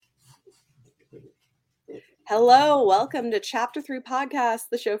Hello, welcome to Chapter 3 Podcast,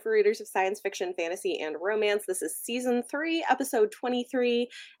 the show for readers of science fiction, fantasy, and romance. This is Season 3, Episode 23,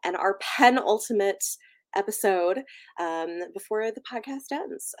 and our penultimate episode before the podcast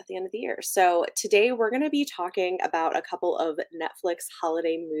ends at the end of the year. So today we're going to be talking about a couple of Netflix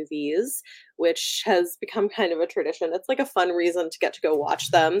holiday movies, which has become kind of a tradition. It's like a fun reason to get to go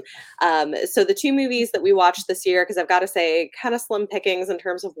watch them. So the two movies that we watched this year, because I've got to say, kind of slim pickings in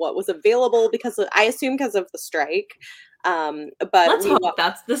terms of what was available, because I assume because of the strike. But let's hope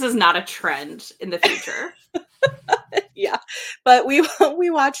this is not a trend in the future. Yeah, but we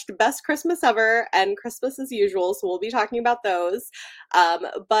watched Best Christmas Ever and Christmas as Usual, so we'll be talking about those.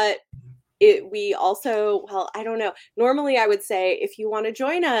 But we also, well, I don't know. Normally, I would say if you want to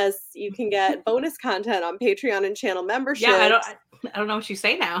join us, you can get bonus content on Patreon and channel membership. Yeah, I don't know what you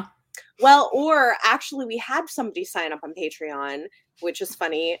say now. Well, or actually, we had somebody sign up on Patreon, which is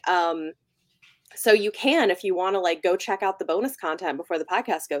funny. So you can, if you want to, like, go check out the bonus content before the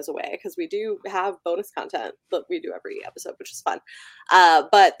podcast goes away, because we do have bonus content that we do every episode, which is fun.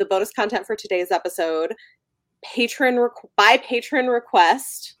 But the bonus content for today's episode, by patron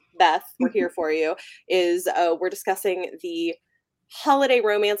request, Beth, we're here for you, is we're discussing the holiday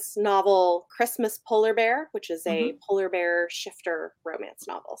romance novel Christmas Polar Bear, which is a polar bear shifter romance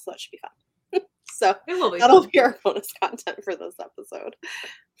novel. So that should be fun. So that'll be our bonus content for this episode.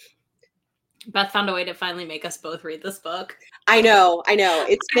 Beth found a way to finally make us both read this book. I know. I bought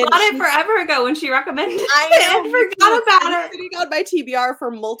it forever ago when she recommended it. I forgot about it. Sitting on my TBR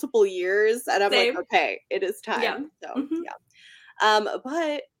for multiple years, and I'm like, okay, it is time. Yeah. So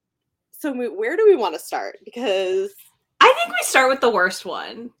but so where do we want to start? Because I think we start with the worst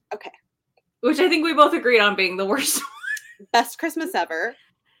one. Okay. Which I think we both agreed on being the worst one. Best Christmas Ever.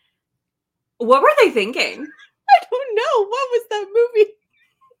 What were they thinking? I don't know. What was that movie?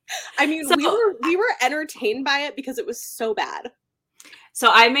 I mean, we were entertained by it because it was so bad. So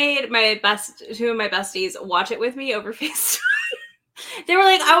I made two of my besties watch it with me over FaceTime. They were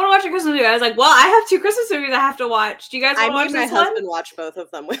like, I want to watch a Christmas movie. I was like, well, I have two Christmas movies I have to watch. Do you guys want to watch this one? I made my husband watch both of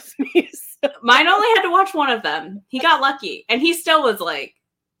them with me. So. Mine only had to watch one of them. He got lucky. And he still was like,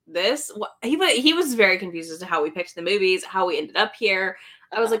 this? He was very confused as to how we picked the movies, how we ended up here.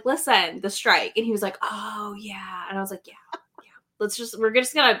 I was like, listen, the strike. And he was like, oh, yeah. And I was like, yeah. We're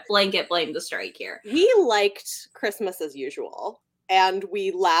just gonna blanket blame the strike here. We liked Christmas as Usual, and we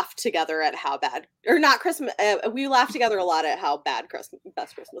laughed together at how bad, or not Christmas. We laughed together a lot at how bad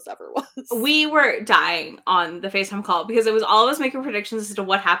Best Christmas Ever was. We were dying on the FaceTime call because it was all of us making predictions as to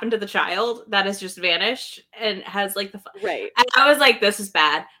what happened to the child that has just vanished and has like right. And I was like, this is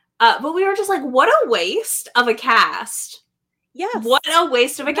bad. But we were just like, what a waste of a cast. Yes. What a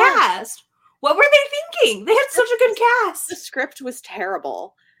waste of a cast. What were they thinking? They had such a good cast. The script was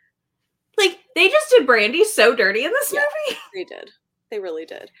terrible. Like, they just did Brandy so dirty in this movie. They did. They really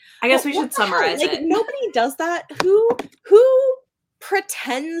did. I guess we should summarize it. Nobody does that. Who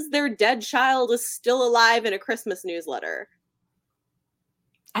pretends their dead child is still alive in a Christmas newsletter?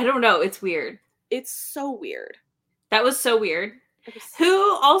 I don't know. It's weird. It's so weird. That was so weird.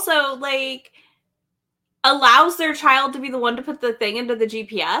 Who also, like, allows their child to be the one to put the thing into the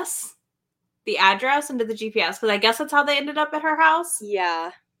GPS? The address into the GPS, because I guess that's how they ended up at her house. Yeah.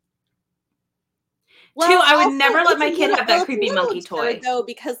 Well, 2, I would never let my kid have that creepy monkey toy. Though,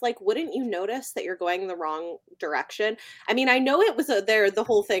 because, like, wouldn't you notice that you're going the wrong direction? I mean, I know it was the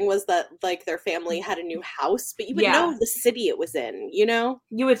whole thing was that, like, their family had a new house, but you would know the city it was in, you know?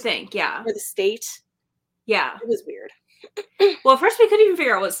 You would think, yeah. Or the state. Yeah. It was weird. Well, first we couldn't even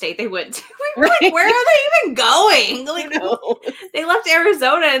figure out what state they went to. We were like, where are they even going? Like, they left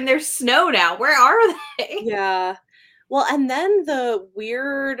Arizona and there's snow now. Where are they? Yeah. Well, and then the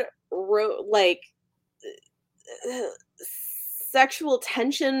weird, sexual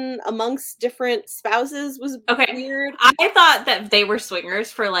tension amongst different spouses was weird. I thought that they were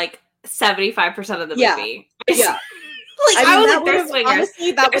swingers for like 75% of the movie. Yeah. Like, I was like, they're swingers.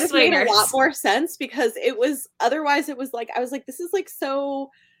 Honestly, that would have made a lot more sense, because otherwise it was like, I was like, this is like so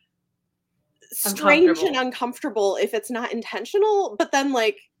strange and uncomfortable if it's not intentional. But then,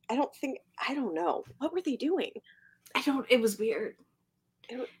 like, I don't know. What were they doing? It was weird.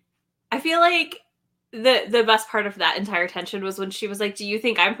 I feel like the best part of that entire tension was when she was like, do you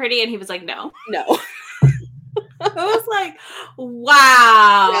think I'm pretty? And he was like, no. I was like,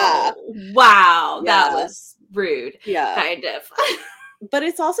 wow. Yeah. Wow. Yeah. That was rude. Yeah. Kind of. But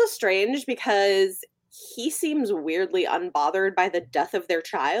it's also strange because he seems weirdly unbothered by the death of their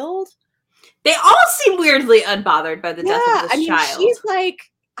child. They all seem weirdly unbothered by the death of this child. She's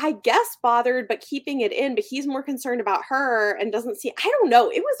like, I guess bothered, but keeping it in, but he's more concerned about her and doesn't see. I don't know.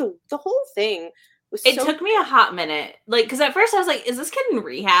 It was the whole thing It took me a hot minute. Like, because at first I was like, is this kid in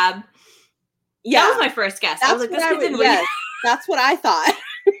rehab? Yeah. That was my first guess. I was like, this kid's in rehab. That's what I thought.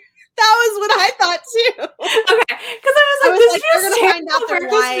 That was what I thought too. Okay, because I was like, this they're gonna find out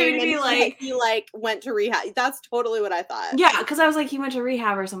they're lying, and he went to rehab. That's totally what I thought. Yeah, because I was like, he went to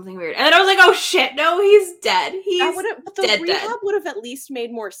rehab or something weird, and then I was like, oh shit, no, he's dead. But the rehab would have at least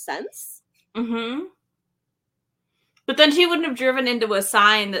made more sense. Mm-hmm. But then she wouldn't have driven into a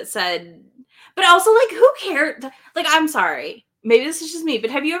sign that said. But also, like, who cared? Like, I'm sorry, maybe this is just me,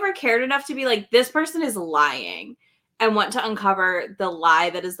 but have you ever cared enough to be like, this person is lying? And want to uncover the lie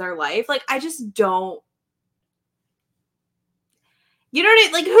that is their life? Like, I just don't. You know what I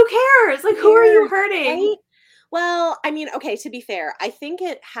mean? Like, who cares? Like, who are you hurting? Right? Well, I mean, okay, to be fair, I think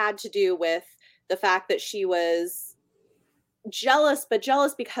it had to do with the fact that she was jealous, but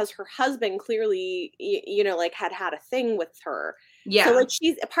jealous because her husband clearly, like had a thing with her. Yeah. So, like,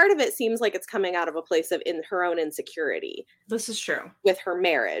 she's part of it seems like it's coming out of a place of in her own insecurity. This is true. With her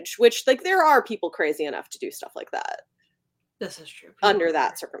marriage, which, like, there are people crazy enough to do stuff like that. This is true. Under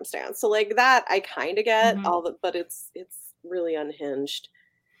that circumstance. So, like, that I kind of get but it's really unhinged.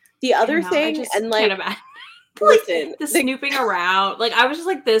 The other thing, and like, listen, the snooping around, like, I was just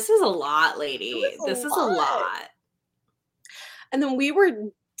like, this is a lot, lady. This is a lot. And then we were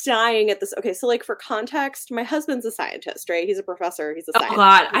dying at this. Okay, so, like, for context, my husband's a scientist, right? He's a professor. He's a scientist. Oh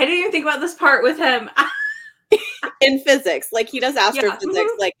God, I didn't even think about this part with him. In physics, like, he does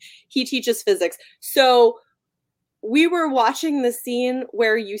astrophysics, like, he teaches physics. So we were watching the scene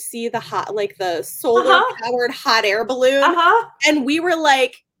where you see the the solar powered hot air balloon, and we were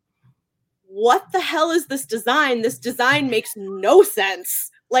like, what the hell is this design? This design makes no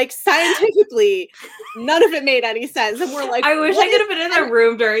sense. Like, scientifically, none of it made any sense. And we're like, I wish I could have been in the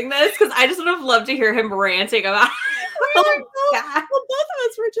room during this, because I just would have loved to hear him ranting about it. Well, both of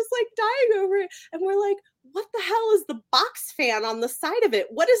us were just like dying over it. And we're like, what the hell is the box fan on the side of it?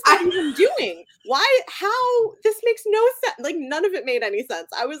 What is that even doing? How? This makes no sense. Like, none of it made any sense.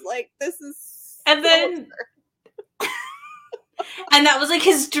 I was like, this is. And then. And that was like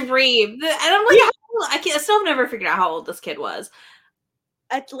his dream. And I'm like, I still have never figured out how old this kid was.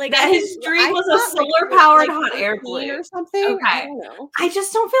 His dream was a solar powered hot air balloon or something. Okay. I don't know. I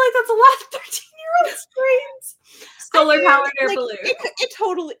just don't feel like that's a lot of 13-year-olds dreams. Solar powered air balloon.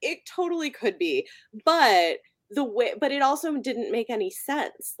 It totally could be, but it also didn't make any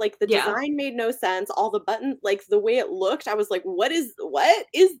sense. Like, the design made no sense. All the buttons, like, the way it looked, I was like, what is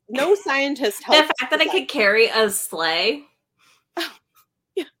no scientist help. The fact that it could carry a sleigh.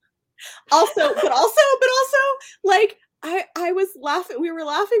 Yeah. Also, like, I was laughing. We were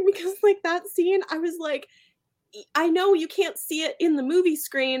laughing because, like, that scene, I was like, I know you can't see it in the movie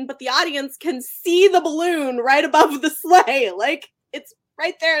screen, but the audience can see the balloon right above the sleigh. Like, it's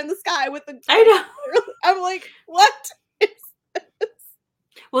right there in the sky with the. I know. I'm like, what is this?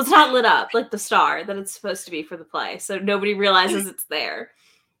 Well, it's not lit up like the star that it's supposed to be for the play, so nobody realizes it's there.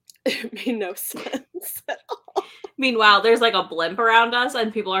 It made no sense at all. Meanwhile, there's like a blimp around us,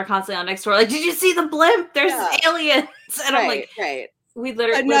 and people are constantly on next door like, "Did you see the blimp? There's aliens!" And I'm like, right. We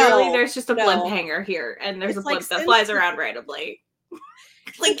literally, there's just a blimp hanger here, and there's a blimp that flies around randomly.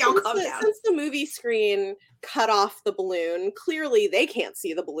 Like, y'all calm down. Since the movie screen cut off the balloon, clearly they can't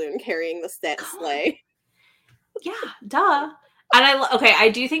see the balloon carrying the sleigh. Yeah, duh. And I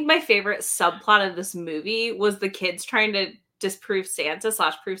do think my favorite subplot of this movie was the kids trying to disprove Santa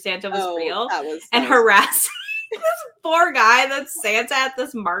 / prove Santa was real, and harass this poor guy that's Santa at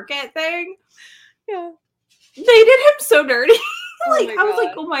this market thing. Yeah, they did him so dirty. Like, I was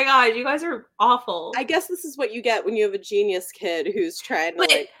like, oh my god, you guys are awful. I guess this is what you get when you have a genius kid who's trying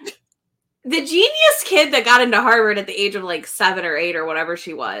to the genius kid that got into Harvard at the age of like 7 or 8 or whatever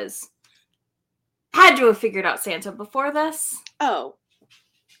she was had to have figured out Santa before this. Oh,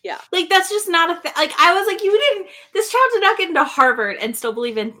 yeah. Like, that's just not a thing. Like, I was like, this child did not get into Harvard and still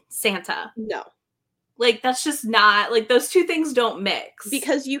believe in Santa. No. Like, that's just not, like, those two things don't mix.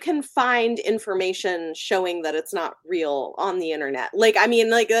 Because you can find information showing that it's not real on the internet. Like, I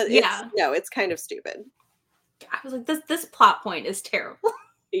mean, like, it's kind of stupid. I was like, this plot point is terrible.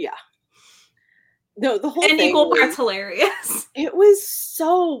 Yeah. No, the whole thing. And equal parts hilarious. It was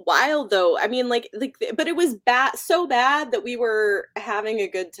so wild, though. I mean, but it was so bad that we were having a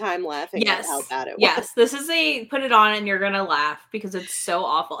good time laughing at how bad it was. Yes, this is put it on and you're gonna laugh because it's so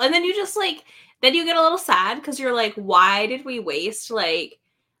awful. And then you just then you get a little sad because you're like, why did we waste I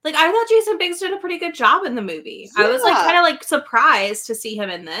thought Jason Biggs did a pretty good job in the movie. Yeah. I was kind of surprised to see him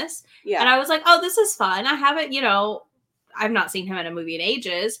in this. Yeah. And I was like, oh, this is fun. I haven't, I've not seen him in a movie in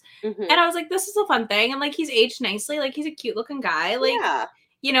ages. Mm-hmm. And I was like, this is a fun thing. And he's aged nicely. He's a cute looking guy.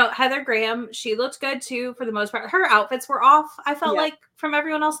 you know, Heather Graham, she looked good too for the most part. Her outfits were off, I felt like, from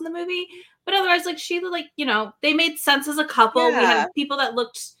everyone else in the movie. But otherwise, like, she, like, you know, they made sense as a couple. We had people that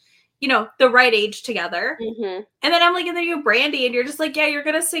looked, you know, the right age together. Mm-hmm. And then I'm like, and then you have Brandy, and you're just like, yeah, you're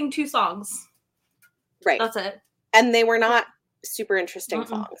going to sing 2 songs. Right. That's it. And they were not super interesting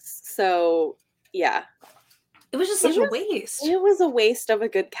songs. So, yeah. It was just such a waste. It was a waste of a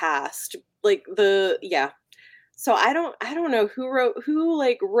good cast. Like, So I don't know who wrote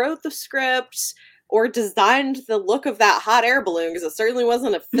the script or designed the look of that hot air balloon, because it certainly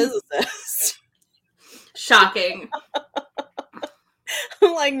wasn't a physicist. Shocking.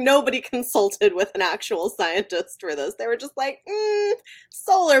 Like, nobody consulted with an actual scientist for this. They were just like,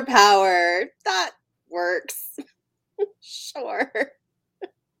 solar power, that works. Sure.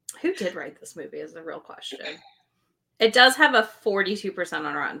 Who did write this movie is the real question. It does have a 42%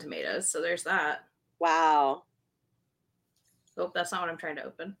 on Rotten Tomatoes, so there's that. Wow. Oh, that's not what I'm trying to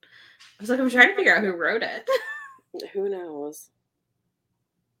open. I was like, I'm trying to figure out who wrote it. Who knows?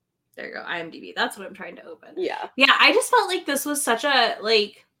 There you go, IMDb. That's what I'm trying to open. Yeah. Yeah, I just felt like this was such a,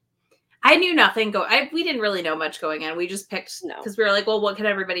 like, I knew nothing. We didn't really know much going in. We just picked, because we were like, well, what can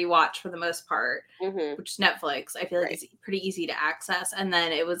everybody watch for the most part? Mm-hmm. Which is Netflix. I feel like it's pretty easy to access. And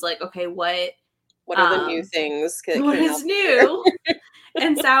then it was like, okay, what are the new things? What is new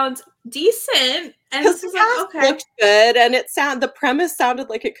and sounds decent? And this is like, okay, looked good, and the premise sounded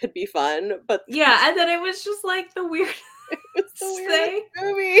like it could be fun, but yeah, and then it was just like the weirdest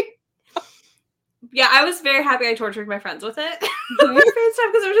movie. Yeah, I was very happy I tortured my friends with it because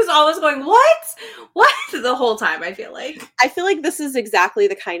it was just always going, what the whole time. I feel like this is exactly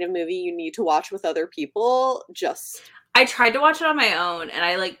the kind of movie you need to watch with other people. I tried to watch it on my own, and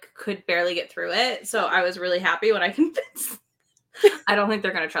I like could barely get through it. So I was really happy when I convinced. I don't think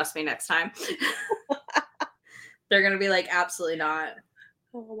they're going to trust me next time. They're going to be like, absolutely not.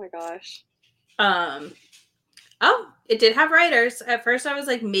 Oh my gosh. Oh, it did have writers. At first I was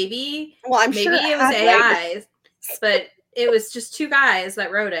like, maybe it was AI, but it was just 2 guys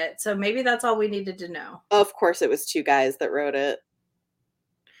that wrote it. So maybe that's all we needed to know. Of course it was 2 guys that wrote it.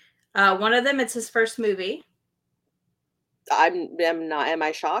 One of them, it's his first movie. I'm not. Am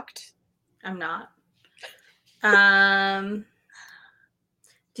I shocked? I'm not.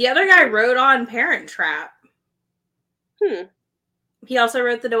 The other guy wrote on Parent Trap. He also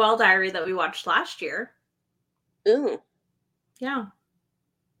wrote the Noel Diary that we watched last year. Ooh. Yeah.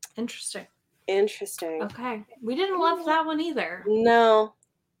 Interesting. Okay. We didn't love that one either. No.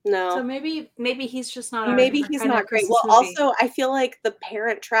 So maybe he's just not. Maybe he's not great. Well, movie. Also, I feel like the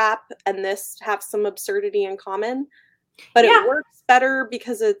Parent Trap and this have some absurdity in common, but it works better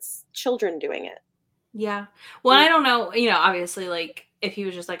because it's children doing it. Yeah. Well, I don't know. You know, obviously, like if he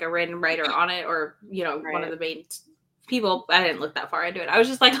was just like a random writer on it, or you know, one of the main people, I didn't look that far into it. I was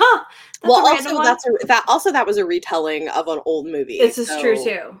just like, huh. That was a retelling of an old movie. This is true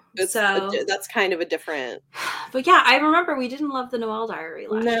too. That's kind of a different. But yeah, I remember we didn't love the Noel Diary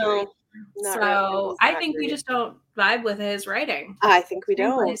last year. So really. I think we just don't vibe with his writing. I think we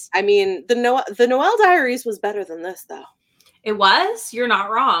don't. I mean, the Noel Diaries was better than this, though. It was? You're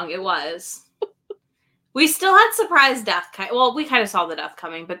not wrong. It was. We still had surprise death. Well, we kind of saw the death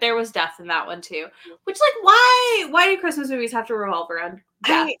coming, but there was death in that one too. Which, like, why do Christmas movies have to revolve around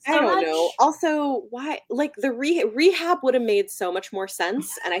death? I don't know. Also, why? Like, the rehab would have made so much more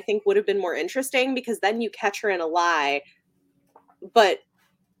sense, and I think would have been more interesting, because then you catch her in a lie. But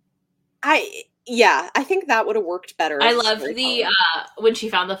I think that would have worked better. I love the when she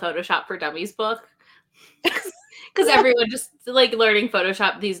found the Photoshop for Dummies book. Because everyone just, like, learning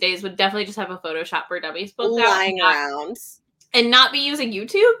Photoshop these days would definitely just have a Photoshop for Dummies book lying around. And not be using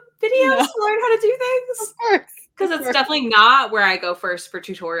YouTube videos to learn how to do things. Of course. Because it's definitely not where I go first for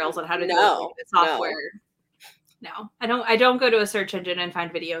tutorials on how to do the software. No. I don't go to a search engine and find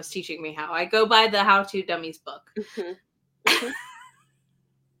videos teaching me how. I go by the How to Dummies book. Mm-hmm.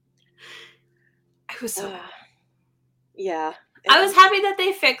 I was so yeah. I was happy that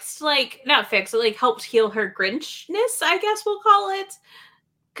they helped heal her Grinchness, I guess we'll call it.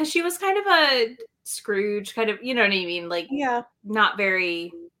 Because she was kind of a Scrooge, kind of, you know what I mean? Like, not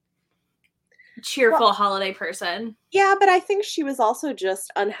very cheerful holiday person. Yeah, but I think she was also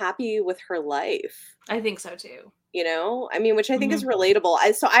just unhappy with her life. I think so, too. You know? I mean, which I think is relatable.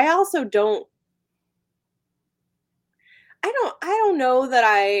 I also don't know that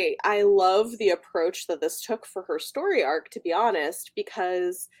I love the approach that this took for her story arc, to be honest,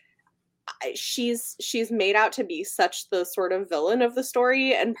 because she's made out to be such the sort of villain of the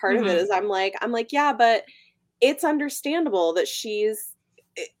story, and part of it is I'm like, yeah, but it's understandable that she's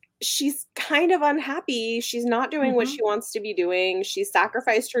she's kind of unhappy. She's not doing what she wants to be doing. She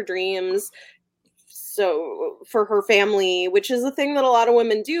sacrificed her dreams so for her family, which is a thing that a lot of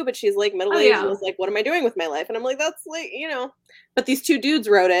women do, but she's like middle-aged and is like, what am I doing with my life? And I'm like, that's like, but these two dudes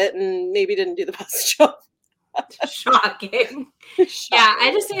wrote it and maybe didn't do the best job. Shocking. Yeah,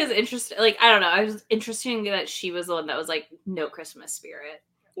 I just think it's interesting. Like, I don't know. I was interesting that she was the one that was like, no Christmas spirit.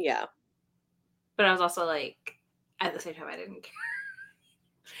 Yeah. But I was also like, at the same time, I didn't care.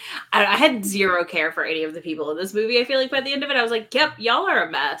 I had zero care for any of the people in this movie. I feel like by the end of it, I was like, yep, y'all are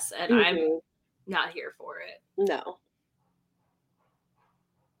a mess, and I'm not here for it. No.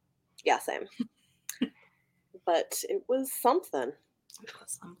 Yeah, same. But it was something. It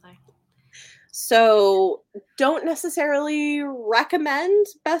was something. So don't necessarily recommend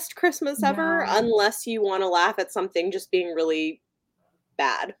Best Christmas Ever unless you want to laugh at something just being really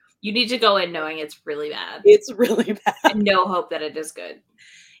bad. You need to go in knowing it's really bad. It's really bad. And no hope that it is good.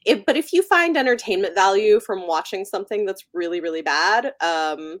 But if you find entertainment value from watching something that's really, really bad,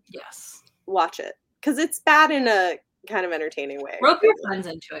 yes, watch it. Because it's bad in a kind of entertaining way. Rope your friends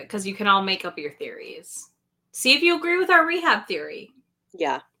into it because you can all make up your theories. See if you agree with our rehab theory.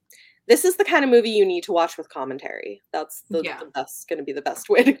 Yeah. This is the kind of movie you need to watch with commentary. That's the best, going to be the best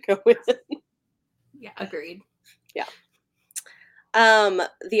way to go with it. Yeah, agreed. Yeah.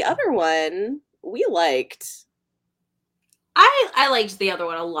 The other one we liked. I liked the other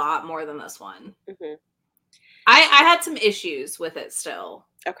one a lot more than this one. Mm-hmm. I had some issues with it still.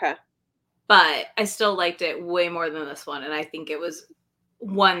 Okay. But I still liked it way more than this one. And I think it was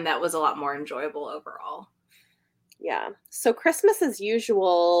one that was a lot more enjoyable overall. Yeah. So Christmas as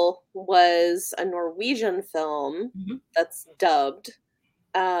Usual was a Norwegian film that's dubbed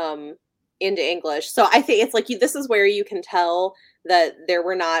into English. So I think it's like this is where you can tell that there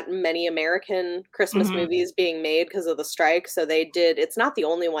were not many American Christmas movies being made because of the strike. So they did. It's not the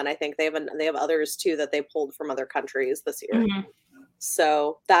only one. I think they have others too that they pulled from other countries this year.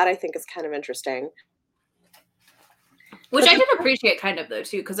 So that I think is kind of interesting. Which I did appreciate kind of though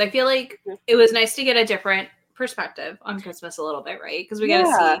too, because I feel like it was nice to get a different perspective on Christmas a little bit, right? Because we got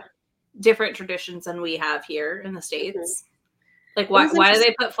to see different traditions than we have here in the States. Like, why do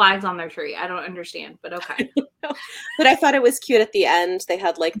they put flags on their tree? I don't understand, but okay. But I thought it was cute at the end. They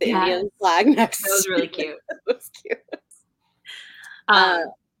had like the Indian flag next. That was really cute. It was cute.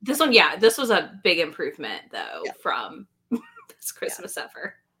 This one, this was a big improvement though from Best Christmas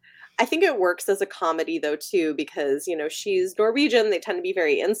Ever. I think it works as a comedy though too, because she's Norwegian. They tend to be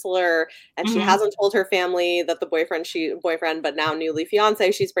very insular, and she hasn't told her family that the boyfriend, but now newly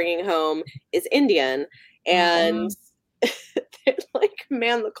fiance she's bringing home is Indian, and like,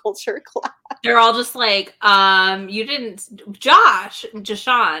 man, the culture clash. They're all just like, you didn't.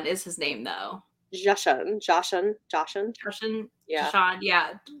 Jashan is his name though. Jashan. Yeah. Jashan,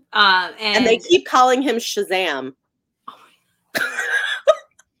 yeah. And they keep calling him Shazam. Oh my God.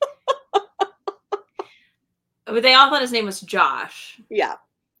 But they all thought his name was Josh. Yeah.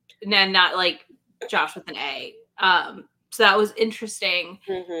 And not like Josh with an A. So that was interesting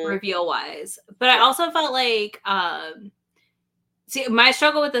reveal wise. But I also felt like, see, my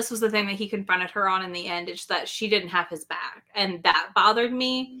struggle with this was the thing that he confronted her on in the end. It's that she didn't have his back. And that bothered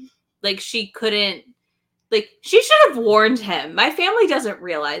me. Like, she couldn't, like, she should have warned him. My family doesn't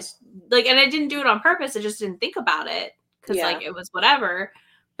realize, like, and I didn't do it on purpose. I just didn't think about it. Because, like, it was whatever.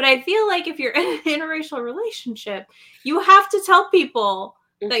 But I feel like if you're in an interracial relationship, you have to tell people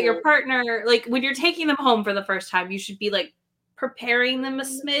that your partner, like, when you're taking them home for the first time, you should be, like, preparing them a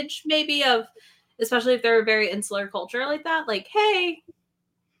smidge, maybe, of, especially if they're a very insular culture like that. Like, hey,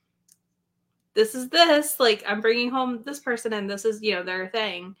 this is this. Like, I'm bringing home this person, and this is, their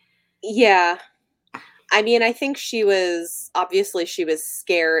thing. Yeah. I mean, I think she was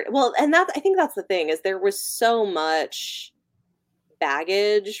scared. Well, and I think that's the thing, is there was so much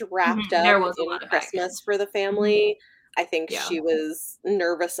baggage wrapped up in Christmas for the family. I think she was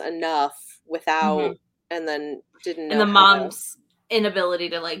nervous enough without, and then didn't know. And the mom's inability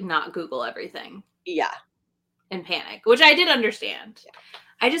to, like, not Google everything. Yeah. And panic, which I did understand. Yeah.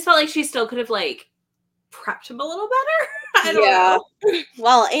 I just felt like she still could have, like, prepped him a little better. I don't know.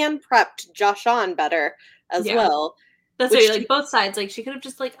 Well, and prepped Jashan better as well. That's what, like, both sides, like, she could have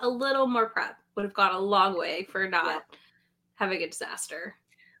just, like, a little more prep would have gone a long way for not having a disaster.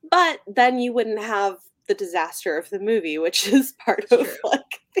 But then you wouldn't have the disaster of the movie, which is part of,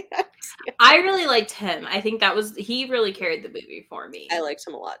 like, the idea. I really liked him. I think he really carried the movie for me. I liked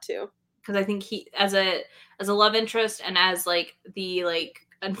him a lot too. Because I think he, as a love interest and as, like, the, like,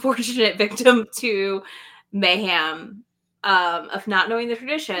 unfortunate victim to mayhem of not knowing the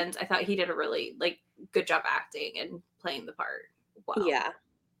traditions, I thought he did a really, like, good job acting and playing the part well. Yeah.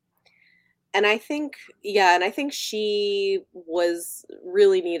 And I think, yeah, and I think she was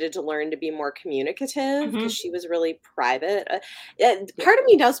really needed to learn to be more communicative because she was really private. Part of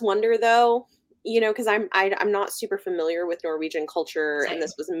me does wonder though, you know, because I'm not super familiar with Norwegian culture, and Same.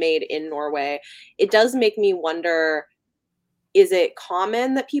 this was made in Norway. It does make me wonder, is it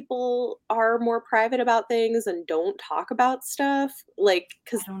common that people are more private about things and don't talk about stuff? Like,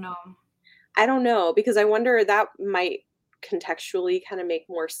 because I don't know. I don't know, because I wonder that might contextually kind of make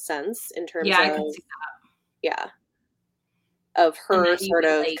more sense in terms Yeah, I of, could see that. yeah, of And her then you sort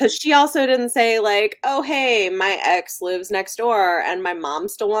get of, like, because she also didn't say like, oh hey, my ex lives next door and my mom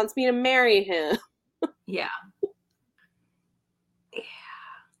still wants me to marry him. yeah.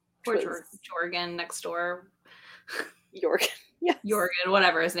 Poor Jorgen next door. Jorgen. Yes. Jorgen,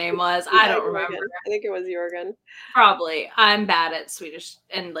 whatever his name was. Yeah, I don't Jorgen. remember. I think it was Jorgen. Probably. I'm bad at Swedish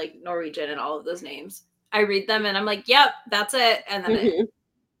and like Norwegian and all of those names. I read them and I'm like, yep, that's it. And then it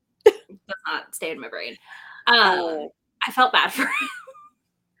does not stay in my brain. I felt bad for him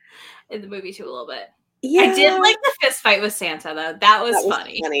in the movie too a little bit. Yeah. I did like the fist fight with Santa though. That was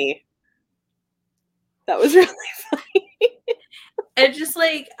funny. That was really funny. And just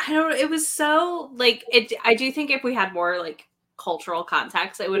like, I don't know, it was so like it. I do think if we had more like cultural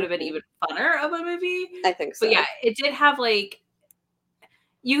context, it would have been even funner of a movie. I think so. But yeah, it did have like,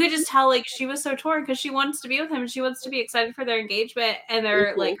 you could just tell like she was so torn because she wants to be with him and she wants to be excited for their engagement, and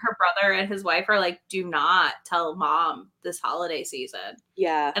they're like, her brother and his wife are like, do not tell mom this holiday season.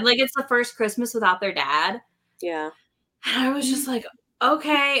 Yeah. And like, it's the first Christmas without their dad. Yeah. And I was just like,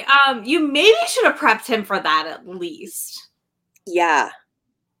 okay, you maybe should have prepped him for that at least. Yeah.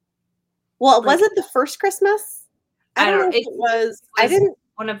 Well, Like, was it the first Christmas? I don't know if it was. I didn't.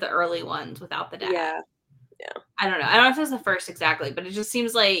 One of the early ones without the dad. Yeah. Yeah. I don't know. I don't know if it was the first exactly, but it just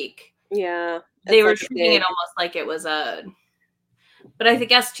seems like, yeah, they were treating it almost like it was a. But I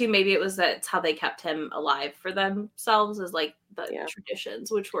guess too, maybe it was that's how they kept him alive for themselves, as like the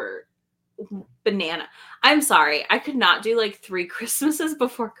traditions, which were banana. I'm sorry, I could not do like 3 Christmases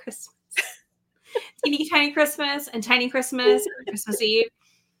before Christmas. Teeny tiny Christmas and tiny Christmas and Christmas Eve.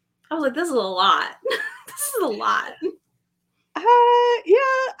 I was like, this is a lot. This is a lot. Yeah,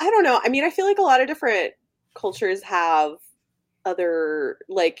 I don't know. I mean, I feel like a lot of different cultures have other,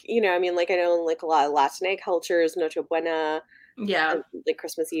 like, you know, I mean, like, I know like a lot of Latin cultures, Noche Buena. Yeah. Like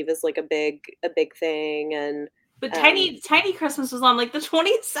Christmas Eve is like a big thing. And but tiny Christmas was on like the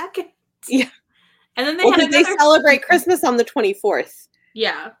 22nd. Yeah. And then they celebrate Christmas on the 24th.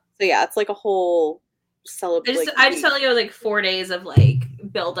 Yeah. So yeah, it's like a whole celebration. I just felt like it was like 4 days of like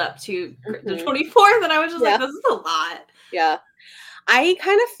build up to the 24th, and I was just like, this is a lot. Yeah. I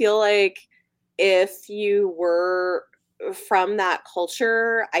kind of feel like if you were from that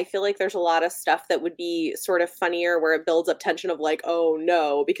culture, I feel like there's a lot of stuff that would be sort of funnier where it builds up tension of like, oh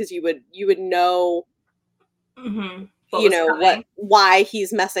no, because you would know, you know, why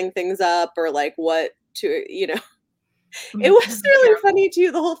he's messing things up, or like what to, you know. It was really funny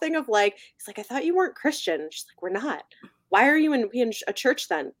too, the whole thing of like, he's like, I thought you weren't Christian. She's like, we're not. Why are you in a church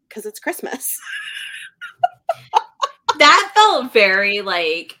then? Because it's Christmas. That felt very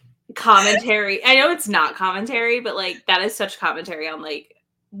like commentary. I know it's not commentary, but like that is such commentary on like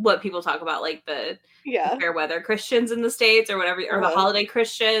what people talk about, like the fair weather Christians in the States or whatever, or the holiday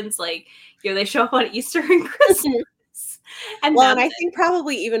Christians. Like, you know, they show up on Easter and Christmas. And I think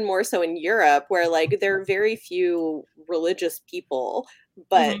probably even more so in Europe, where like there are very few religious people,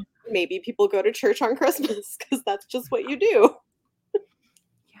 but maybe people go to church on Christmas because that's just what you do.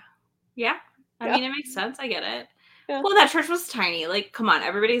 Yeah. I mean, it makes sense. I get it. Yeah. Well, that church was tiny. Like, come on,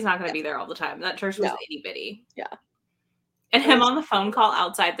 everybody's not going to be there all the time. That church was itty bitty. Yeah. And him on the phone call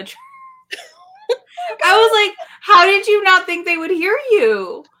outside the church. I was like, how did you not think they would hear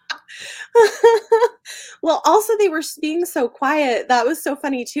you? Well, also they were being so quiet. That was so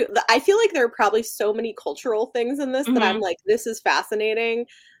funny too. I feel like there are probably so many cultural things in this that I'm like, this is fascinating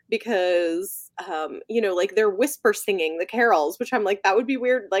because, you know, like they're whisper singing the carols, which I'm like, that would be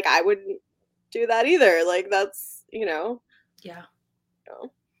weird. Like I wouldn't do that either. Like that's, you know. Yeah.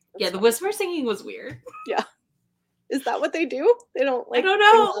 No, yeah, the whisper singing was weird. Yeah. Is that what they do? They don't like. I don't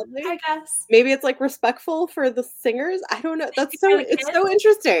know. I guess maybe it's like respectful for the singers. I don't know. That's so. It's so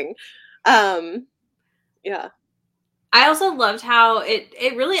interesting. Yeah. I also loved how it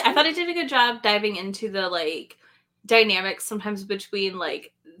really. I thought it did a good job diving into the like dynamics sometimes between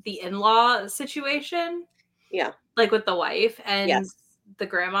like the in-law situation. Yeah. Like with the wife and the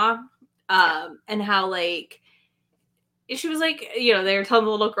grandma, and how like she was like, you know, they were telling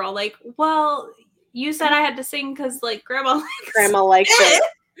the little girl like, well, you said I had to sing because like grandma likes it.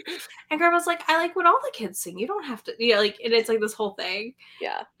 And Grandma's like, I like when all the kids sing. You don't have to, like, and it's like this whole thing.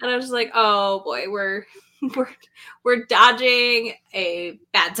 Yeah. And I was just like, oh boy, we're dodging a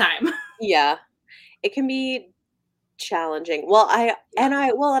bad time. Yeah. It can be challenging. Well, I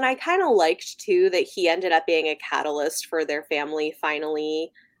kind of liked too that he ended up being a catalyst for their family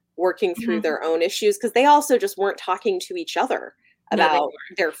finally working through Mhm. their own issues because they also just weren't talking to each other No, they about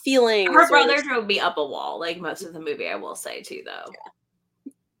weren't. their Her feelings or their brother drove me up a wall, like most of the movie, I will say too,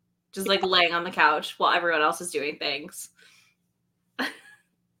 though. Just like yeah. laying on the couch while everyone else is doing things.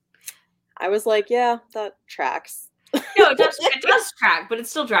 I was like, yeah, that tracks. No, it does track, but it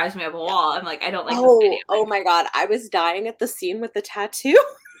still drives me up a Yeah. wall. I'm like, I don't like this Oh, oh dynamic. my God. I was dying at the scene with the tattoo.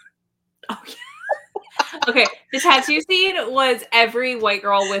 Oh, yeah. Okay, the tattoo scene was every white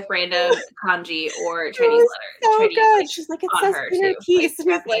girl with random kanji or It was so Chinese good. like She's like, it on says her inner too, like peace. And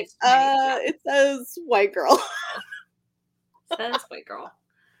he's like, Japanese Chinese. Yeah, it says white girl. says white girl.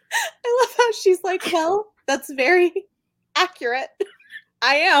 I love how she's like, well, that's very accurate.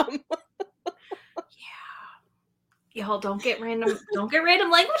 I am. Yeah, y'all don't get random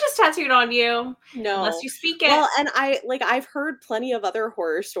languages tattooed on you unless No. you speak it. Well, and I've heard plenty of other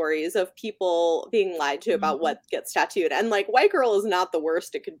horror stories of people being lied to about Mhm. what gets tattooed. And like white girl is not the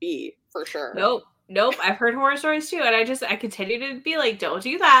worst it could be, for sure. Nope. I've heard horror stories too, and I continue to be like, don't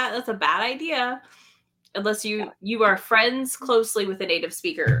do that. That's a bad idea. Unless Yeah. you are friends closely with a native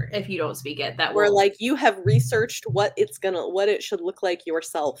speaker. If you don't speak it, that Where will, like you have researched what it should look like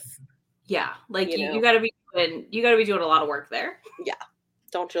yourself, yeah. Like you you know. got to be doing a lot of work there. Yeah.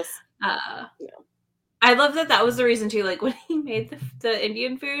 Don't just, Uh, you know. I love that was the reason too. Like when he made the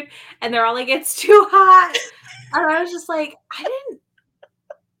Indian food, and they're all like, "It's too hot," and I was just like, I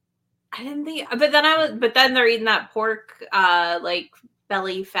didn't think, but then they're eating that pork, like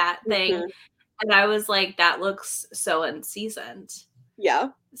belly fat thing, Mhm. and I was like, that looks so unseasoned. Yeah.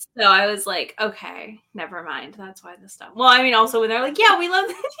 So I was like, okay, never mind. That's why this stuff. Well, I mean, also when they're like, yeah, we love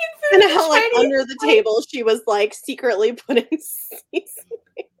Indian food And in the how like Chinese, under the like, table she was like secretly putting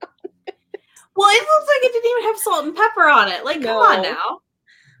seasoning. well, it looks like it didn't even have salt and pepper on it. Like, come on No. now,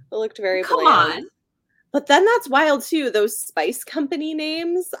 It looked very come bland. on. But then that's wild too. Those spice company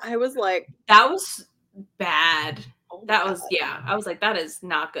names. I was like, That was bad. oh my That God. was yeah. I was like, that is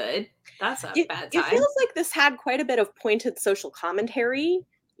not good. That's a bad It sign. feels like this had quite a bit of pointed social commentary,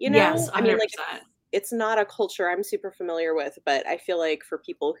 you Yes, know? one I mean, hundred like percent. it's not a culture I'm super familiar with, but I feel like for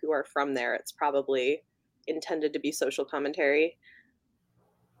people who are from there, it's probably intended to be social commentary.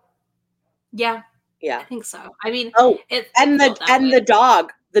 Yeah, I Yeah. think so. I mean, Oh, it felt that and way. the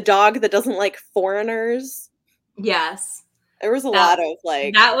dog that doesn't like foreigners. Yes, There was a that lot of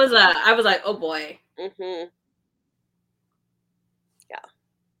like, that was a. I was like, oh boy. mhm. Yeah.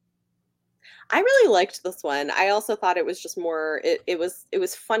 I really liked this one. I also thought it was just more it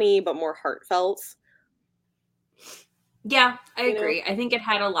was funny but more heartfelt, Yeah, I you know? agree. I think it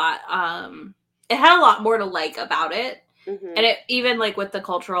had a lot more to like about it. Mhm. And it even like with the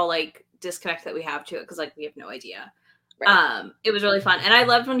cultural like disconnect that we have to it, because like we have no idea. Right. It was really fun. And I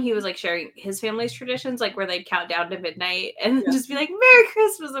loved when he was like sharing his family's traditions, like where they'd count down to midnight and Yeah. just be like, Merry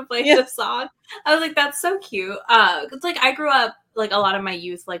Christmas and play Yeah. this song. I was like, that's so cute. It's like I grew up like a lot of my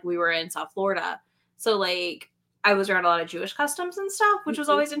youth, like we were in South Florida. So like I was around a lot of Jewish customs and stuff, which was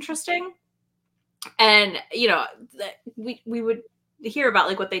Mhm. always interesting. And we would hear about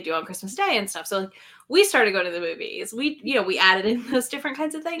like what they do on Christmas Day and stuff. So like we started going to the movies. We added in those different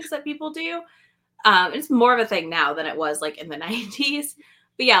kinds of things that people do. It's more of a thing now than it was like in the 90s.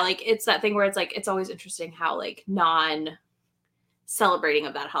 But yeah, like it's that thing where it's like it's always interesting how like non celebrating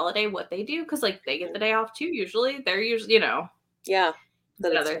of that holiday what they do, because like they get the day off too. Usually they're usually Yeah. That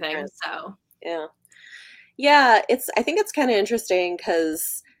did it's other different. things. So Yeah. Yeah, I think it's kind of interesting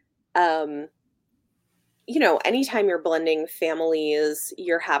because um anytime you're blending families,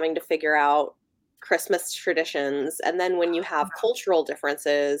 you're having to figure out Christmas traditions. And then when you have cultural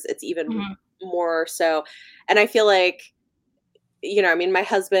differences, it's even mhm, more so. And I feel like, I mean, my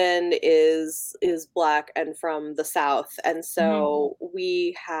husband is black and from the South, and mhm. so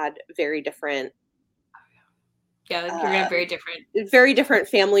we had Yeah, like you're gonna have um, very different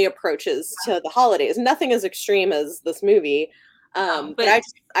family approaches to the holidays. Nothing as extreme as this movie. But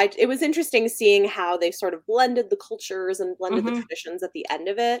but it was interesting seeing how they sort of blended the cultures and blended the mhm, traditions at the end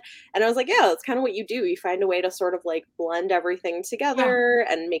of it. And I was like, yeah, that's kind of what you do. You find a way to sort of like blend everything yeah. together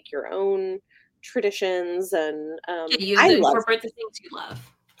and make your own traditions. And Yeah, you I love, incorporate the things you love.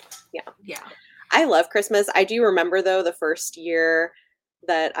 yeah, Yeah. I love Christmas. I do remember though the first year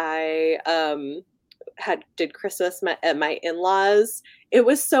that I had did Christmas at my in-laws, it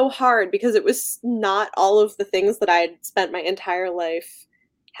was so hard because it was not all of the things that I had spent my entire life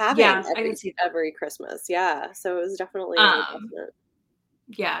having Yeah, I can see every Christmas. Yeah. So it was definitely that. an investment.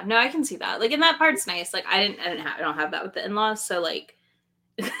 Yeah, no, I can see that. Like, and that part's nice. Like, I don't have that with the in-laws. So like,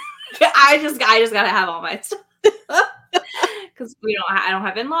 I just gotta have all my stuff because I don't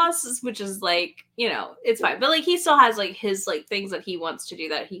have in-laws, which is like, it's fine. But like, he still has like his like things that he wants to do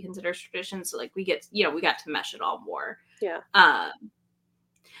that he considers tradition. So like, we got to mesh it all more. Yeah.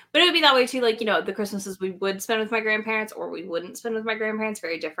 But it would be that way too. Like, the Christmases we would spend with my grandparents or we wouldn't spend with my grandparents,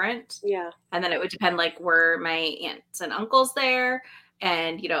 very different. Yeah. And then it would depend, like, were my aunts and uncles there,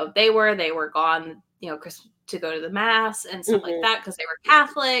 and they were gone, Christmas to go to the mass and stuff like that because they were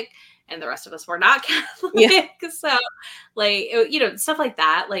Catholic, and the rest of us were not Catholic. Yeah. So, like, stuff like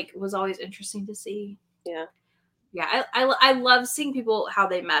that, like, was always interesting to see. Yeah. Yeah, I love seeing people how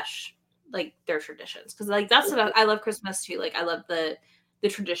they mesh like their traditions because like that's what I love Christmas too. Like I love the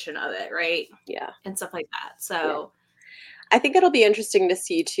tradition of it, right? Yeah. And stuff like that. So I think it'll be interesting to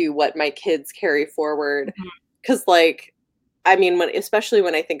see too what my kids carry forward. Because like, I mean, especially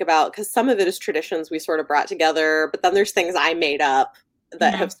when I think about, because some of it is traditions we sort of brought together, but then there's things I made up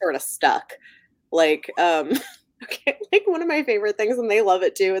that have sort of stuck. Like, okay, like one of my favorite things, and they love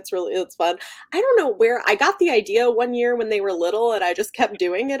it too. It's fun. I don't know where I got the idea one year when they were little, and I just kept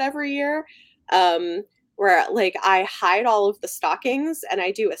doing it every year. Where like I hide all of the stockings and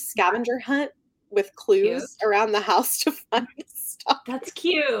I do a scavenger hunt with clues around the house to find stuff. That's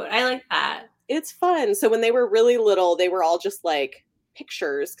cute. I like that. It's fun. So when they were really little, they were all just like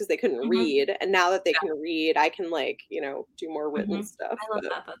pictures because they couldn't read. And now that they can read, I can like, do more written stuff. I love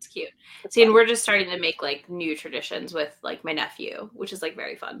that. That's cute. See, and we're just starting to make like new traditions with like my nephew, which is like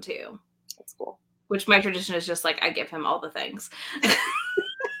very fun too. That's cool. Which my tradition is just like I give him all the things.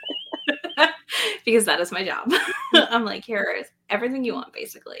 Because that is my job. I'm like, here is everything you want,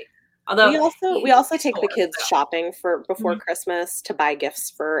 basically. Although we also take the kids shopping for before Christmas to buy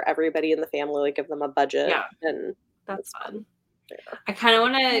gifts for everybody in the family, like give them a budget. Yeah, and that's fun. Yeah. I kind of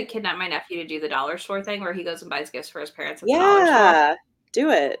want to kidnap my nephew to do the dollar store thing where he goes and buys gifts for his parents at the dollar store.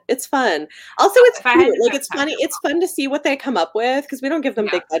 Do it. It's fun. Also, it's cute. Like it's funny. It's fun to see what they come up with because we don't give them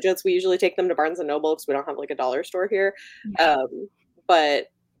big budgets. We usually take them to Barnes and Noble because we don't have like a dollar store here. But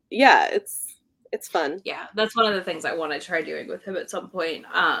yeah, it's fun. Yeah, that's one of the things I want to try doing with him at some point.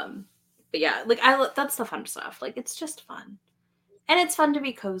 But yeah, like that's the fun stuff. Like it's just fun, and it's fun to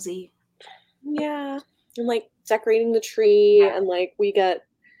be cozy. Yeah, and like decorating the tree, and like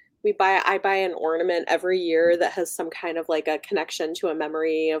I buy an ornament every year that has some kind of like a connection to a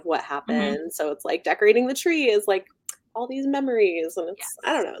memory of what happened. So it's like decorating the tree is like all these memories, and it's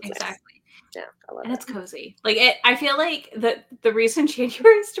I don't know, it's exactly. Nice. Yeah, I love and it. It's cozy. Like I feel like the reason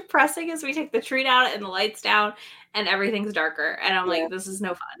January is depressing is we take the tree down and the lights down and everything's darker. And I'm like, this is no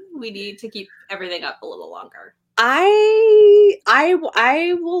fun. We need to keep everything up a little longer. I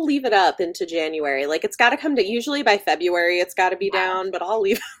will leave it up into January. Like it's got to come to usually by February. It's got to be down, but I'll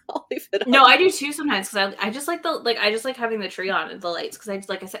leave it up. No, I do too sometimes because I just like having the tree on and the lights because I just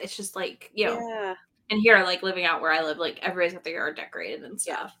like I said it's just like and here like living out where I live like everybody's got their yard decorated and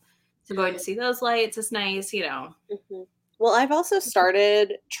stuff. So going to see those lights is nice, Well, I've also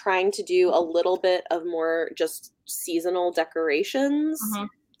started trying to do a little bit of more just seasonal decorations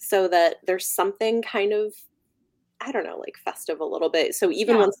so that there's something kind of, I don't know, like festive a little bit. So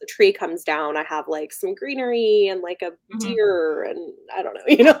even once the tree comes down, I have like some greenery and like a deer and I don't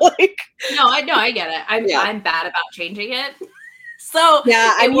know, like. No, I get it. I'm bad about changing it. So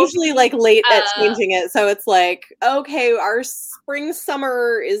yeah, I'm usually like late at changing it. So it's like, okay, our spring,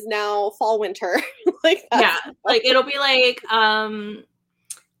 summer is now fall, winter. Like like it'll be like,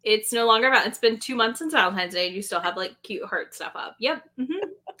 it's no longer about. It's been 2 months since Valentine's Day, and you still have like cute heart stuff up. Yep,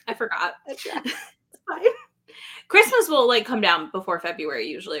 I forgot. It's fine. Christmas will like come down before February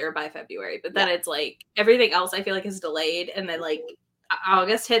usually, or by February. But then it's like everything else I feel like is delayed, and then like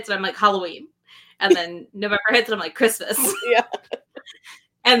August hits, and I'm like Halloween. And then November hits and I'm like Christmas. Yeah.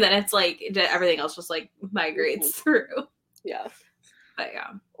 And then it's like everything else just like migrates through. Yeah. But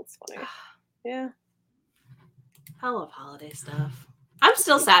yeah. That's funny. Yeah. I love holiday stuff. I'm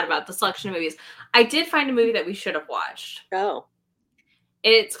still sad about the selection of movies. I did find a movie that we should have watched. Oh.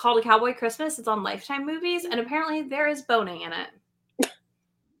 It's called A Cowboy Christmas. It's on Lifetime Movies. And apparently there is boning in it.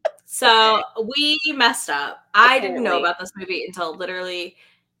 So we messed up. I didn't know about this movie until literally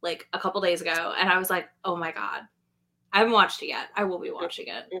like a couple days ago, and I was like, oh my god, I haven't watched it yet. I will be watching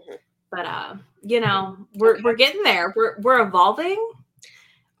it. But we're getting there. We're evolving.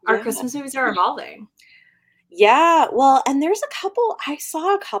 Our Christmas movies are evolving. Yeah, well, and I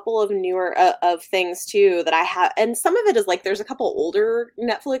saw a couple of newer of things too that I have, and some of it is like there's a couple older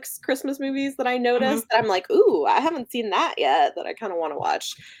Netflix Christmas movies that I Mhm. noticed that I'm like, ooh, I haven't seen that yet that I kind of want to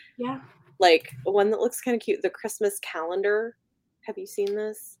watch. Yeah. Like one that looks kind of cute, The Christmas Calendar. Have you seen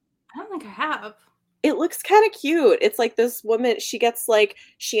this? I don't think I have. It looks kind of cute. It's like this woman, she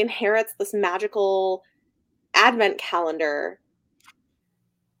inherits this magical advent calendar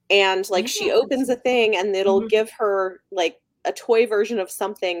and like Maybe she I have opens a seen. thing and it'll Mhm. give her like a toy version of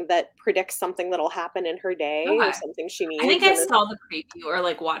something that predicts something that'll happen in her day or Okay. something she I think needs I and saw the preview or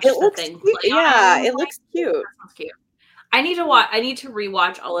like it watched the looks thing cute. play on it at Yeah, one it point. looks cute. That sounds cute. I need to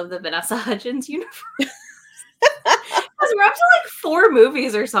rewatch all of the Vanessa Hudgens universe. Because we're up to like 4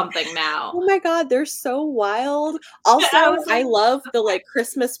 movies or something now. Oh my God, they're so wild. I Also, was like, I love the okay. like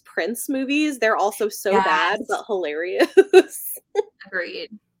Christmas Prince movies. They're also so bad Yes, but hilarious. agreed.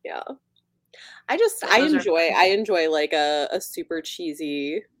 Yeah. I just Those are fun. I enjoy like a super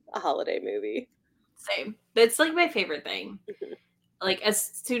cheesy holiday movie. Same. It's like my favorite thing. Mhm. Like as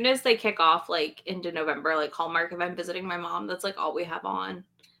soon as they kick off like into November, like Hallmark, if I'm visiting my mom, that's like all we have on.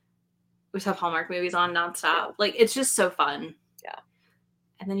 We just have Hallmark movies on Yeah. nonstop. Like it's just so fun. Yeah.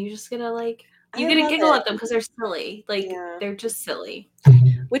 And then you just get to like you I get to love giggle it. at them because they're silly. Like Yeah. they're just silly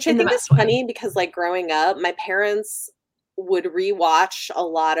Which I in the think is best way. funny because like growing up, my parents would rewatch a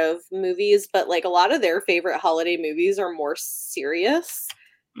lot of movies, but like a lot of their favorite holiday movies are more serious.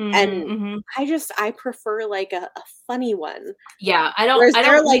 And Mm-hmm. I prefer like a funny one. Yeah, Whereas I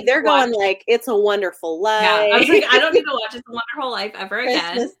don't need to they're watch. going like It's a Wonderful Yeah, I was Life, like, I don't need to watch It's a Wonderful Life ever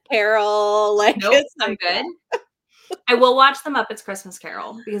Christmas again. Carol, like Nope, it's I'm like good. I will watch The Muppets Christmas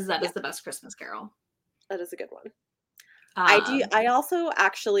Carol because that yeah, is the best Christmas Carol. that is a good one. Um, I also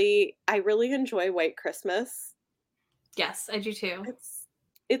actually I really enjoy White Christmas. yes, I do too. It's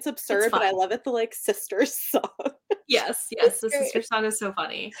it's It's absurd, but fun. I love it the like sisters song. Yes, yes, It's the sister great. song is so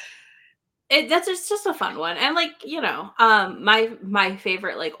funny. That's just a fun one, and like my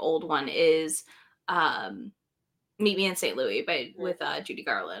favorite like old one is um, Meet Me in St. Louis by Mhm, with Judy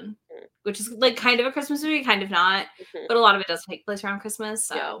Garland, mhm, which is like kind of a Christmas movie, kind of not, mhm. but a lot of it does take place around Christmas,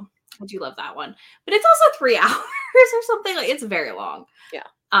 Yeah, so I do love that one. But it's also 3 hours or something like it's very long. yeah,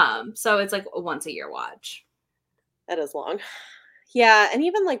 So it's like a once a year watch. that is long. Yeah, and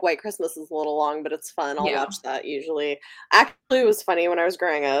even like White Christmas is a little long, but it's fun. I'll Yeah. watch that usually. Actually, it was funny when I was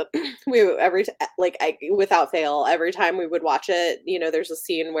growing up. Like I without fail, every time we would watch it, there's a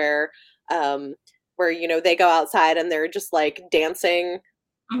scene um where they go outside and they're just like dancing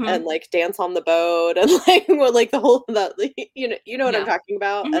and Hmm. like dance on the boat and like like the whole that you know what I'm Yeah. talking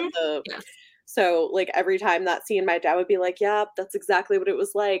about at Hmm. the Yes. so like every time that scene my dad would be like, "Yeah, that's exactly what it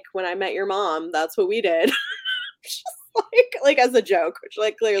was like when I met your mom. That's what we did." Just like as a joke, which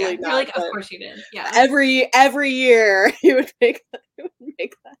like Yeah. clearly You're not, like, of but course you did. Yeah. every year he would make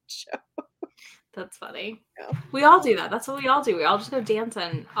that show. That's funny. Yeah. We all do that. That's what we all do. We all just go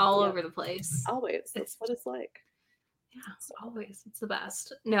dancing all Yeah. over the place. Always. That's It's what it's like. yeah, So, always. It's the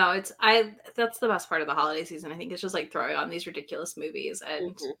best. No, it's I that's the best part of the holiday season. I think it's just like throwing on these ridiculous movies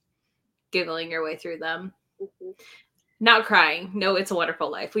and mhm, giggling your way through them. mhm. Not crying. No, it's a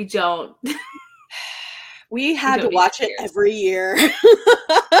wonderful life. We don't We we had to don't need watch the it tears. every year.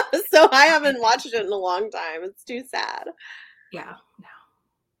 So I haven't watched it in a long time. It's too sad. Yeah. No.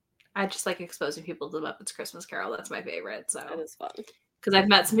 I just like exposing people to the Muppets Christmas Carol. That's my favorite. It So is fun. because I've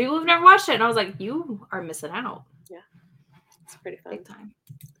met some people who've never watched it, and I was like, you are missing out Yeah, it's pretty big fun. time.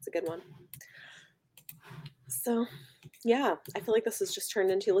 It's a good one. So, yeah, I feel like this has just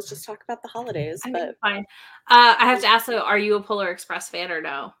turned into let's just talk about the holidays, I think but it's fine. I have to ask though, are you a Polar Express fan or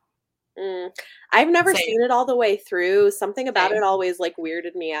no? mm, I've never Same, seen it all the way through. Something about same. it always like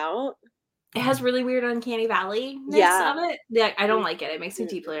weirded me out. It has really weird uncanny valley-ness Yeah. of it. Yeah, I don't Mm, like it. It makes me mhm,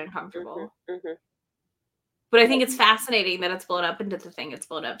 deeply mhm, uncomfortable. mhm. But I think it's fascinating that it's blown up into the thing it's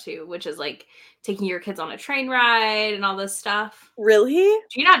blown up to, which is like taking your kids on a train ride and all this stuff. Really?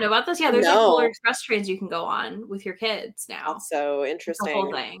 Do you not know about this? Yeah, there's like Polar No. Express trains you can go on with your kids now. That's so It's a whole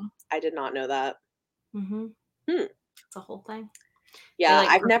interesting. thing. I did not know that. Hmm. Hmm. It's a whole thing. They Yeah, like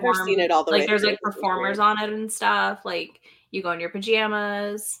I've never seen perform it all the like way there's through. like This is weird. performers on it and stuff. Like you go in your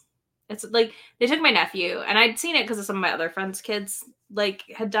pajamas. It's like they took my nephew and I'd seen it because some of my other friends' kids like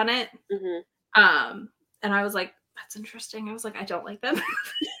had done it. Mhm. Um, and I was like, that's interesting. I was like, I don't like that movie.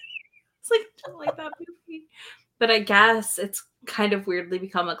 It's like, I don't like that movie. But I guess it's kind of weirdly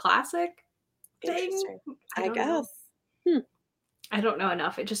become a classic thing. Interesting. I I don't know. guess. Hmm. I don't know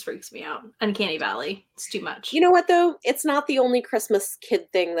enough. It just freaks me out. Uncanny Valley. It's too much. You know what though? It's not the only Christmas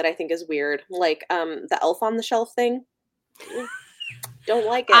kid thing that I think is weird. Like the Elf on the Shelf thing. Mm. Don't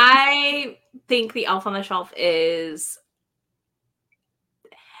like it. I think the Elf on the Shelf is...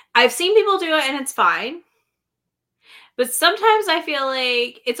 I've seen people do it and it's fine. But sometimes I feel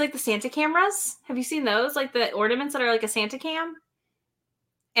like it's like the Santa cameras. Have you seen those? Like the ornaments that are like a Santa cam?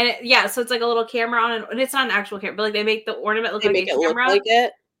 And so it's like a little camera on it. And it's not an actual camera, but like they make the ornament look They like make a it look camera. like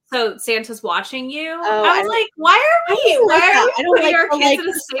it. So Santa's watching you. Oh, I was like, why are we putting our kids in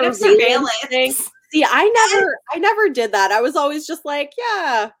a state of surveillance? Thing. See, I never did that. I was always just like,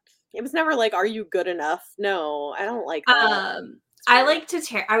 yeah. It was never like, are you good enough? No, I don't like that. I like to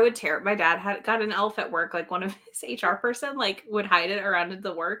tear. I would tear. My dad got an elf at work. Like one of his HR person like would hide it around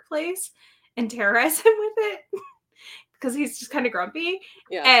the workplace and terrorize him with it because he's just kind of grumpy.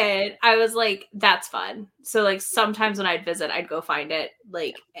 Yeah. And I was like, that's fun. So like sometimes when I'd visit, I'd go find it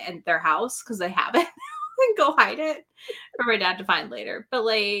like in their house because they have it and go hide it for my dad to find later. But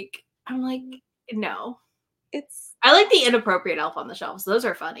like, I'm like, no. I like the inappropriate Elf on the Shelves. Those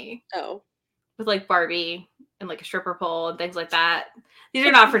are funny. Oh. With like Barbie and like a stripper pole and things like that. These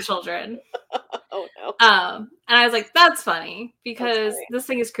are not for children. Oh no. And I was like, that's funny because this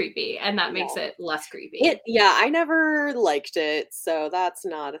thing is creepy and that makes it less creepy. I never liked it, so that's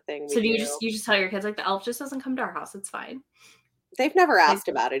not a thing. So do you just tell your kids like the elf just doesn't come to our house, it's fine? They've never asked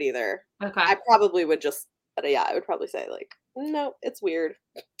about it either. Okay. I probably would just, but yeah, I would probably say like, no, it's weird.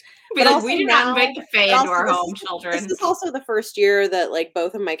 But like, we do not invite the fae into our home, children. This is also the first year that like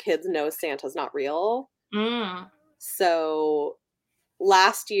both of my kids know Santa's not real. So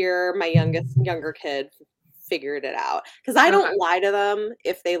last year, my younger kid figured it out because I don't lie to them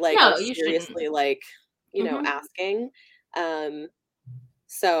if they like are seriously like asking.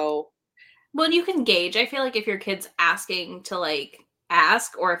 So well, you can gauge. I feel like if your kid's asking to like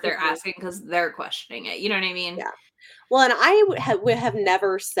ask, or if they're asking because they're questioning it, you know what I mean? Yeah. Well, and I would have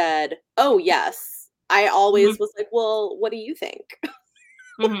never said, "Oh yes." I always was like, "Well, what do you think?"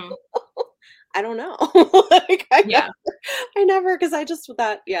 I don't know. Like, I never, because I just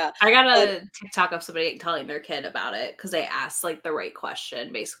I got a TikTok of somebody telling their kid about it because they asked like the right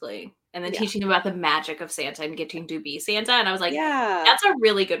question, basically, and then teaching them about the magic of Santa and getting to be Santa. And I was like, that's a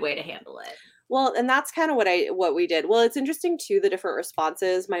really good way to handle it. Well, and that's kind of what we did. Well, it's interesting too, the different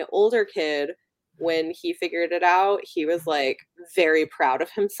responses. My older kid, when he figured it out, he was like very proud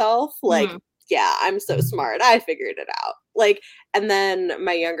of himself. Like, yeah, I'm so smart. I figured it out. Like, and then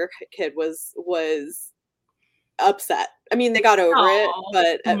my younger kid was upset. I mean, they got over it,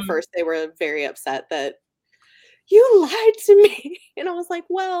 but at first they were very upset that you lied to me. And I was like,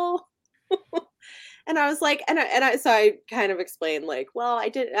 well, and I was like, so I kind of explained like, well, I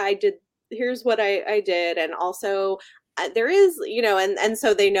did, here's what I did. And also there is, and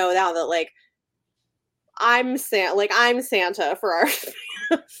so they know now that like, I'm Santa for our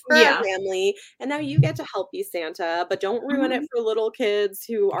our family, and now you get to help be Santa, but don't ruin it for little kids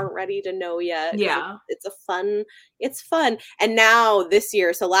who aren't ready to know yet. Yeah, it's fun. And now this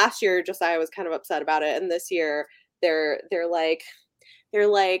year, so last year, Josiah was kind of upset about it, and this year they're like,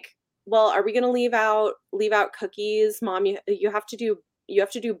 well, are we gonna leave out cookies, Mom? You have to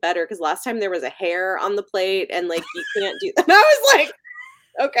do better because last time there was a hair on the plate, and like you can't do that. And I was like,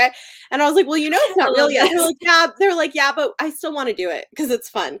 okay. And I was like, well, it's not real yet. They're like, yeah, but I still want to do it because it's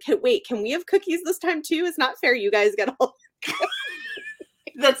fun. Can we have cookies this time too? It's not fair. You guys get all.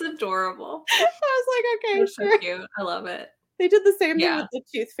 That's adorable. I was like, okay, that's sure. So cute. I love it. They did the same thing with the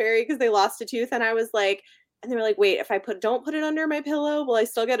tooth fairy because they lost a tooth. And I was like, and they were like, wait, if I don't put it under my pillow, will I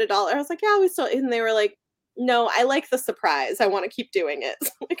still get $1? I was like, yeah, we still, and they were like, no, I like the surprise. I want to keep doing it. So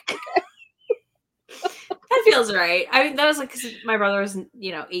I'm like, okay. That feels right. I mean, that was like, because my brother was, 8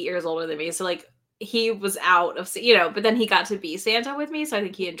 years older than me. So like he was out of, but then he got to be Santa with me. So I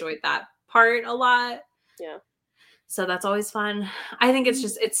think he enjoyed that part a lot. Yeah. So that's always fun. I think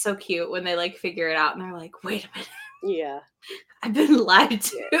it's so cute when they like figure it out and they're like, wait a minute. Yeah. I've been lied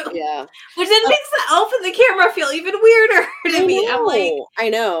to. Yeah. Which then makes the elf in the camera feel even weirder to me. I'm like, I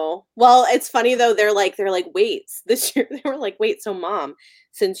know. Well, it's funny though. They're like, wait, this year they were like, wait, so Mom,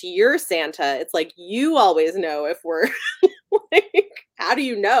 since you're Santa, it's like you always know if we're like, how do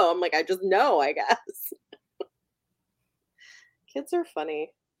you know? I'm like, I just know, I guess. Kids are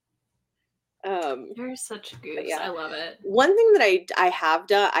funny. You're such a goose. I love it. One thing that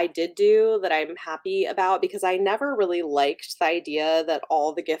I did do that I'm happy about, because I never really liked the idea that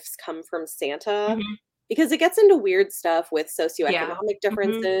all the gifts come from Santa, because it gets into weird stuff with socioeconomic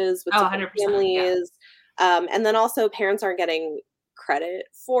differences with different families. And then also parents aren't getting credit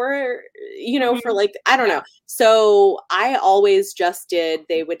for, for like, I don't know. So I always just did,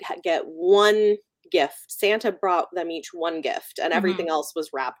 they would get one gift. Santa brought them each one gift and everything else was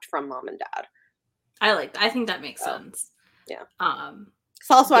wrapped from Mom and Dad. I think that makes sense. Yeah. Um,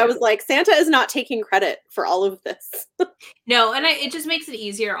 So also, yeah. I was like, Santa is not taking credit for all of this. No, and it just makes it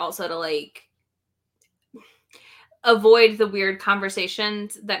easier also to like avoid the weird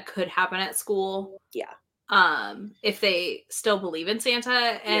conversations that could happen at school. Yeah. If they still believe in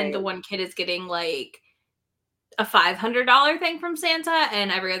Santa and Right. the one kid is getting like a $500 thing from Santa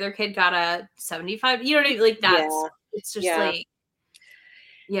and every other kid got a 75, you know what I mean? Like Yeah. it's just Yeah. like,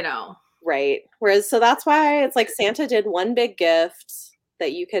 you know. Right. Whereas, so that's why it's like Santa did one big gift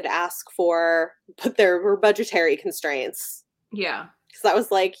that you could ask for, but there were budgetary constraints. Yeah. Because that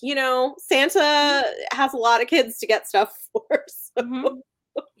was like, Santa has a lot of kids to get stuff for. So. Mm-hmm.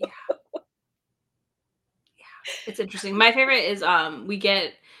 Yeah. It's interesting. My favorite is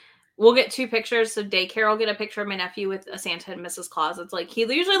we'll get 2 pictures. So daycare will get a picture of my nephew with a Santa and Mrs. Claus. It's like he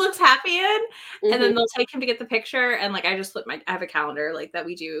usually looks happy in, and then they'll take him to get the picture. And like I just I have a calendar like that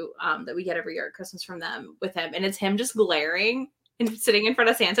we do that we get every year at Christmas from them with him, and it's him just glaring and sitting in front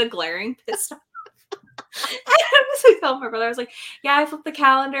of Santa, glaring, pissed off. And I was like, telling my brother, I was like, yeah, I flipped the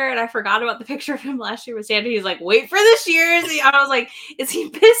calendar and I forgot about the picture of him last year with Santa. He's like, wait for this year's. And I was like, is he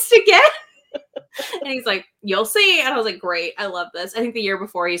pissed again? And he's like, you'll see. And I was like, great, I love this. I think the year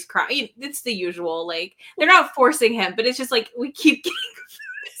before he's crying. It's the usual, like they're not forcing him, but it's just like we keep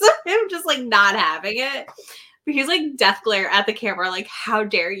getting him just like not having it. But he's like death glare at the camera, like, how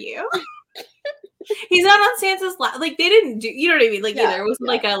dare you? He's not on Santa's lap. Like they didn't do, you know what I mean? Like either it wasn't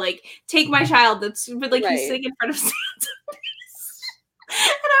like a like take my child that's, but like he's sitting in front of Santa.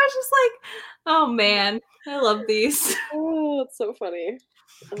 And I was just like, oh man, I love these. Oh, it's so funny.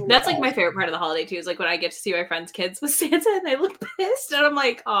 Oh That's like my favorite part of the holiday too, is like when I get to see my friends' kids with Santa and they look pissed, and I'm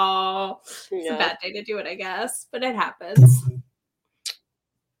like, oh, it's a bad day to do it, I guess, but it happens.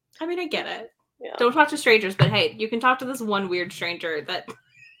 I mean, I get it. Yeah. Don't talk to strangers, but hey, you can talk to this one weird stranger that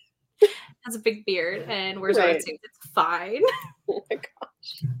has a big beard and wears a red suit. It's fine. Oh my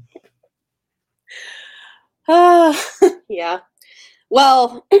gosh. Yeah.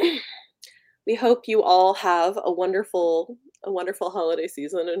 Well, we hope you all have a wonderful holiday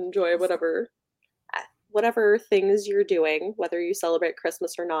season and enjoy whatever things you're doing, whether you celebrate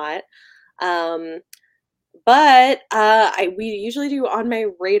Christmas or not. But we usually do on my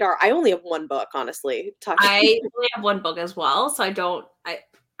radar. I only have one book, honestly. I only have one book as well, so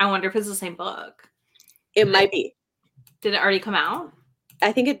I wonder if it's the same book. It might be. Did it already come out?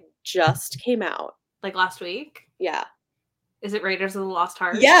 I think it just came out. Like last week? Yeah. Is it Raiders of the Lost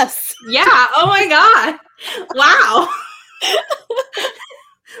Ark? Yes. Yeah. Oh my God. Wow.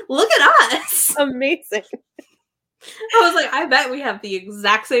 Look at us. Amazing. I was like, I bet we have the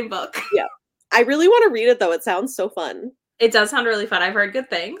exact same book. Yeah. I really want to read it though. It sounds so fun. It does sound really fun. I've heard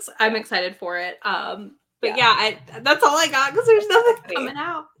good things. I'm excited for it. But that's all I got because there's nothing coming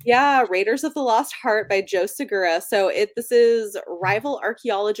out. Yeah, Raiders of the Lost Heart by Joe Segura. So this is rival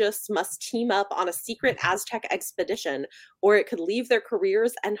archaeologists must team up on a secret Aztec expedition, or it could leave their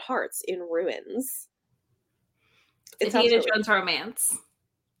careers and hearts in ruins. Indiana Jones romance.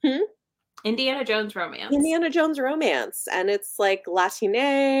 Indiana Jones romance. Indiana Jones romance, and it's like Latine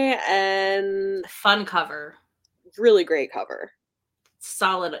and fun cover. Really great cover.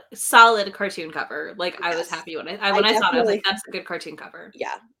 Solid cartoon cover. Like yes. I was happy when I saw it. I was like, that's a good cartoon cover.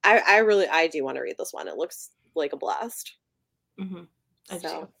 Yeah, I do want to read this one. It looks like a blast. Mm-hmm.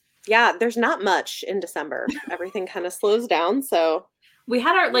 So yeah, there's not much in December. Everything kind of slows down. So we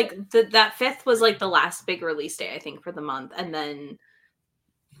had our that 5th was like the last big release day, I think, for the month, and then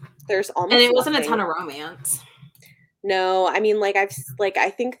there's almost and it wasn't a ton of romance. No, I mean, I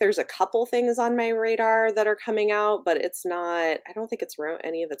think there's a couple things on my radar that are coming out, but it's not, I don't think it's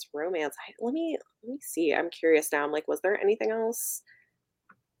any of it's romance. Let me see. I'm curious now. I'm like, was there anything else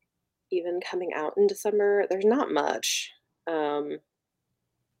even coming out in December? There's not much. I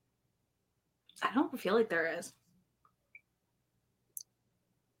don't feel like there is.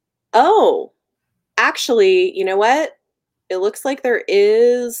 Oh, actually, you know what? It looks like there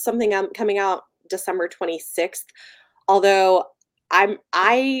is something coming out December 26th. Although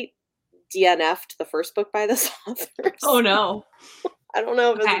I DNF'd the first book by this author. Oh no. I don't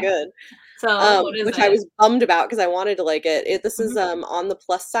know if it's good. So what is which it? I was bummed about because I wanted to like it. This is On the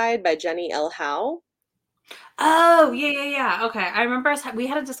Plus Side by Jenny L. Howe. Oh, yeah. Okay. I remember we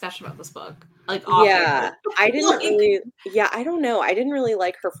had a discussion about this book. Like yeah. I didn't really I don't know. I didn't really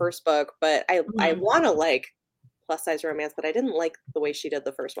like her first book, but I want to like plus size romance, but I didn't like the way she did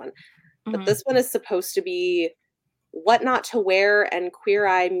the first one. But this one is supposed to be What Not to Wear and Queer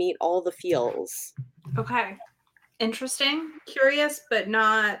Eye Meet All the Feels. Okay. Interesting. Curious, but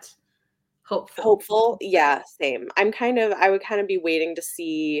not hopeful. Hopeful? Yeah, same. I would kind of be waiting to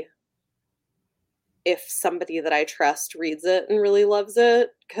see if somebody that I trust reads it and really loves it,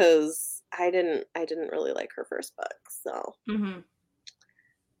 because I didn't really like her first book. So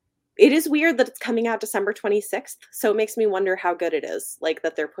it is weird that it's coming out December 26th. So it makes me wonder how good it is, like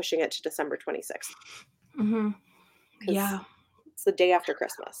that they're pushing it to December 26th. Yeah. It's the day after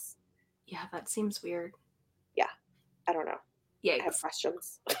Christmas. Yeah, that seems weird. Yeah. I don't know. Yeah. I have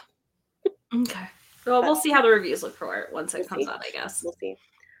questions. Okay. Well, we'll see how the reviews look for it once it comes out, I guess. We'll see.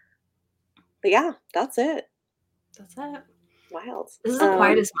 But yeah, that's it. That's it. Wild. This is the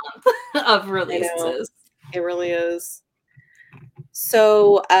quietest month of releases. It really is.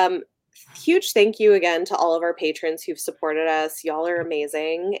 So, huge thank you again to all of our patrons who've supported us. Y'all are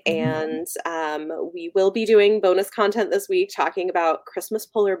amazing. And we will be doing bonus content this week talking about Christmas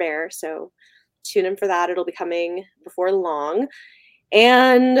Polar Bear. So tune in for that. It'll be coming before long.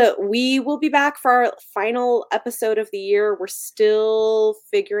 And we will be back for our final episode of the year. We're still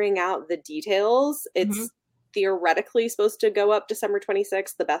figuring out the details. It's theoretically supposed to go up December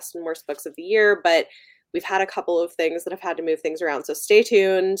 26th, the best and worst books of the year, but we've had a couple of things that have had to move things around. So stay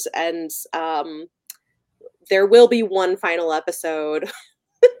tuned. And there will be one final episode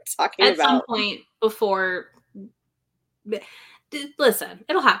talking at about some point before. Listen,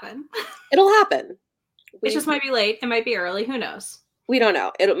 it'll happen. It'll happen. It just might be late. It might be early. Who knows? We don't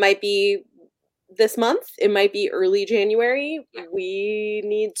know. It might be this month. It might be early January. Yeah. We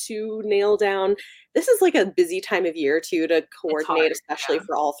need to nail down. This is like a busy time of year too to coordinate, especially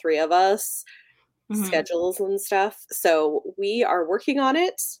for all three of us, schedules and stuff. So we are working on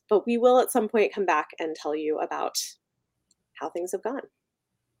it, but we will at some point come back and tell you about how things have gone.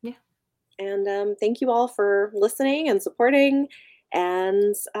 Yeah. And thank you all for listening and supporting.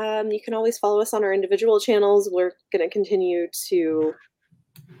 And you can always follow us on our individual channels. We're going to continue to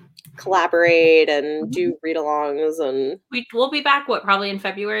collaborate and do read-alongs, and we'll be back. Probably in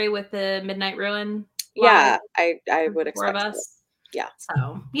February with the Midnight Ruin. Yeah, I would expect us.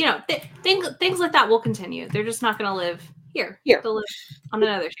 So. Yeah. So things like that will continue. They're just not going to live here. They'll live on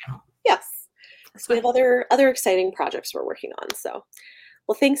another channel. Yes. So we have other exciting projects we're working on. So,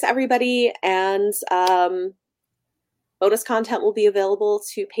 well, thanks everybody, and bonus content will be available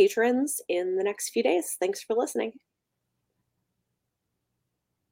to patrons in the next few days. Thanks for listening.